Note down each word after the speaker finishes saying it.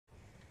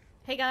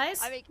Hey guys.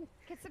 I mean,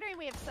 considering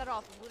we have set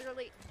off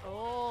literally.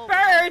 Oh,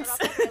 birds!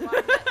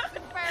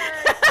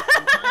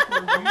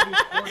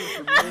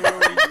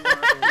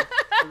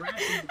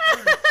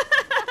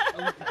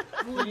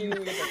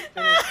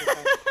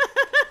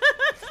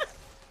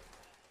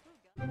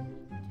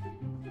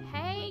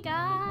 Hey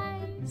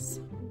guys.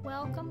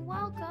 Welcome,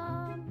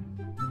 welcome.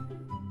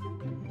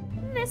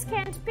 This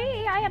can't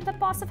be. I am the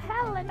boss of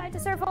hell and I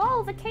deserve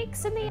all the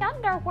cakes in the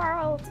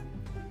underworld.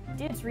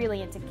 Dude's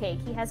really into cake.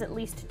 He has at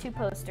least 2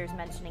 posters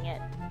mentioning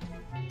it.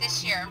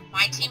 This year,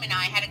 my team and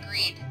I had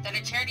agreed that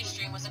a charity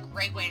stream was a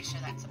great way to show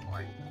that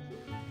support.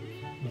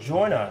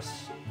 Join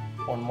us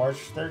on March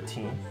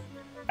 13th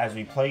as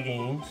we play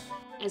games,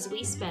 As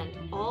we spend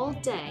all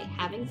day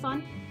having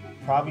fun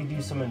probably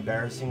do some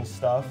embarrassing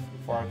stuff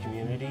for our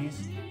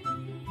communities,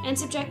 and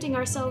subjecting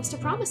ourselves to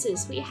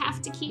promises we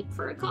have to keep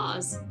for a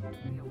cause.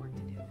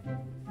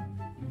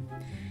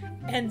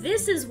 And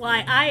this is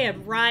why I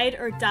am ride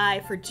or die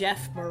for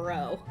Jeff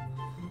Moreau.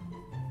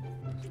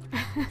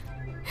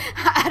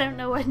 I don't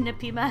know what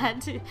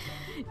Nepima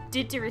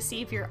did to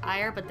receive your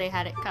ire, but they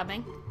had it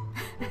coming.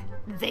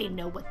 They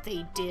know what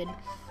they did.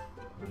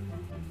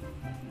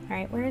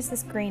 Alright, where is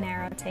this green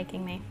arrow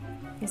taking me?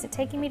 Is it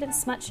taking me to the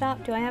smut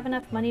shop? Do I have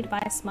enough money to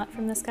buy a smut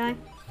from this guy?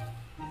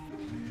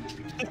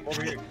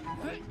 Over here.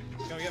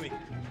 Come get me.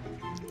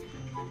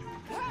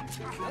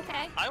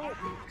 Okay. I will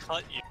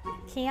cut you.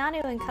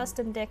 Keanu and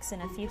custom dicks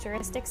in a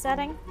futuristic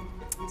setting?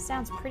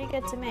 Sounds pretty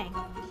good to me.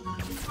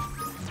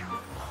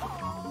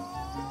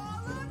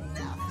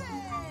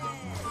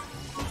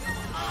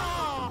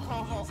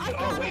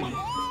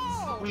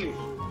 Oh, wait.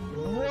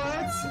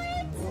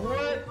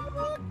 What?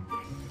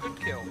 Good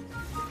kill.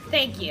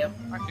 Thank you.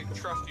 I can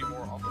trust you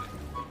more often.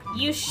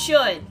 You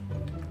should.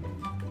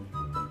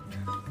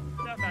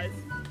 Yeah, guys.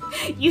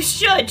 You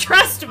should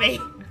trust me.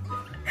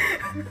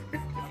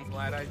 I'm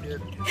glad I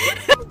did.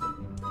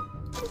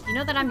 You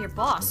know that I'm your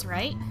boss,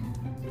 right?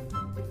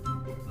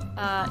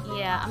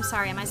 Yeah, I'm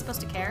sorry. Am I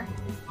supposed to care?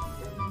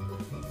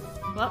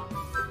 Well,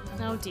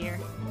 oh dear.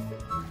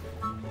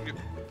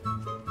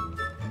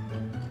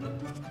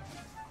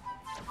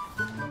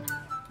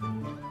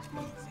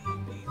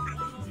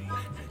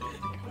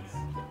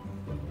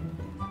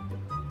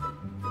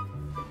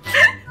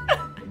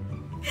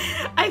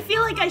 I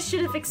feel like I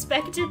should have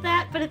expected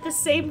that, but at the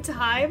same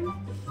time,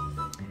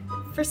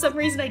 for some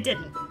reason I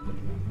didn't.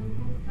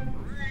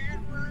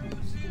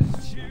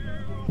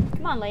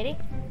 Come on, lady.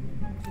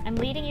 I'm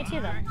leading you to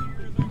them.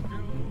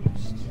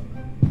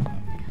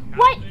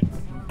 What?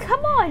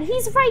 Come on,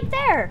 he's right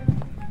there!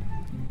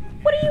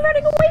 What are you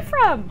running away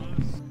from?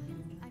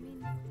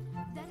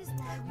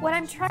 What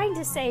I'm trying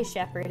to say,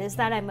 Shepard, is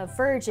that I'm a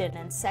virgin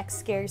and sex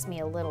scares me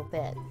a little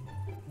bit.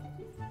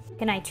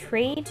 Can I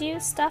trade you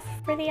stuff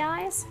for the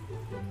eyes?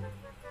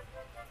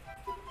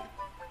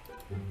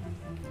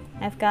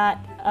 I've got,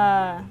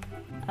 a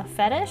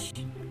fetish?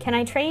 Can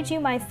I trade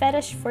you my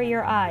fetish for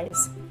your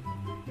eyes?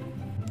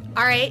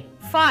 Alright,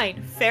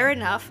 fine, fair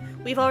enough.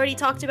 We've already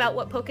talked about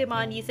what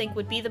Pokemon you think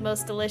would be the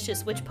most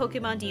delicious. Which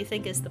Pokemon do you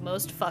think is the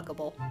most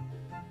fuckable?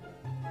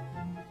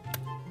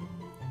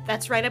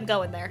 That's right, I'm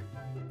going there.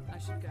 I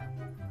should go.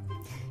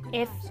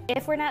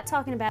 If we're not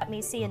talking about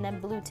me seeing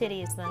them blue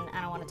titties, then I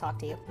don't want to talk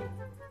to you.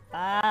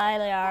 Bye,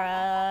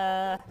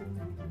 Liara.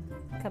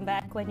 Come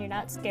back when you're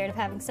not scared of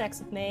having sex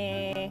with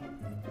me.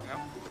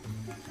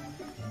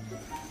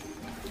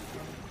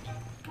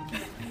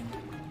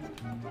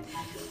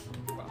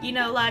 You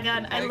know,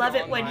 Lagon, I love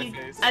it when you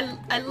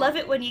I love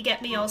it when you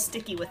get me all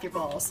sticky with your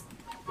balls.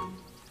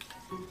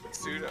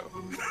 Pseudo.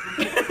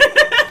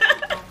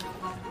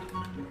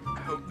 I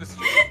hope this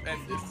stream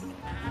ends this.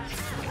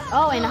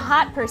 Oh, in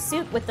hot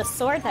pursuit with the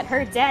sword that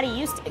her daddy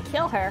used to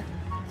kill her.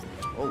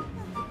 Oh.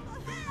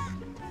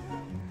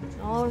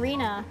 Oh,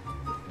 Rena.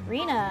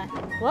 Rena.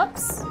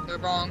 Whoops. The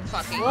wrong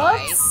fucking way.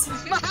 Whoops.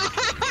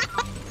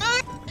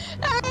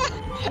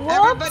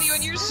 Everybody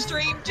on your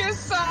stream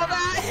just saw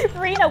that.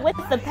 Rena with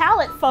the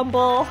pallet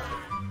fumble.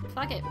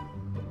 Fuck it.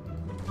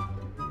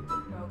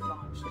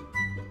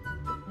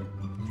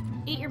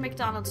 Eat your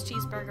McDonald's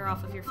cheeseburger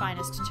off of your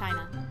finest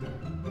china.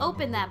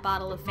 Open that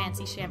bottle of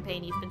fancy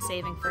champagne you've been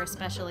saving for a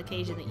special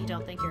occasion that you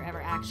don't think you're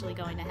ever actually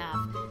going to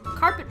have.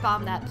 Carpet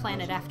bomb that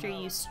planet after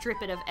you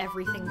strip it of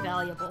everything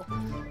valuable.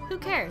 Who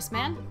cares,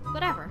 man?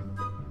 Whatever.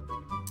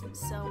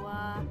 So,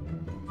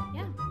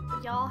 yeah.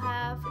 Y'all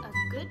have a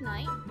good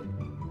night,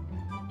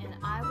 and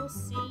I will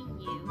see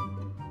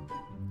you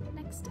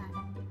next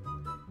time.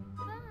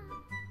 Bye.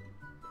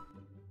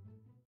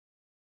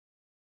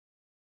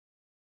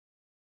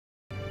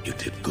 You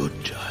did good,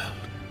 child.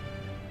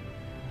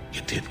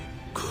 You did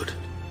good.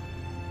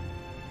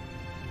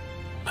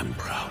 I'm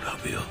proud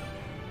of you.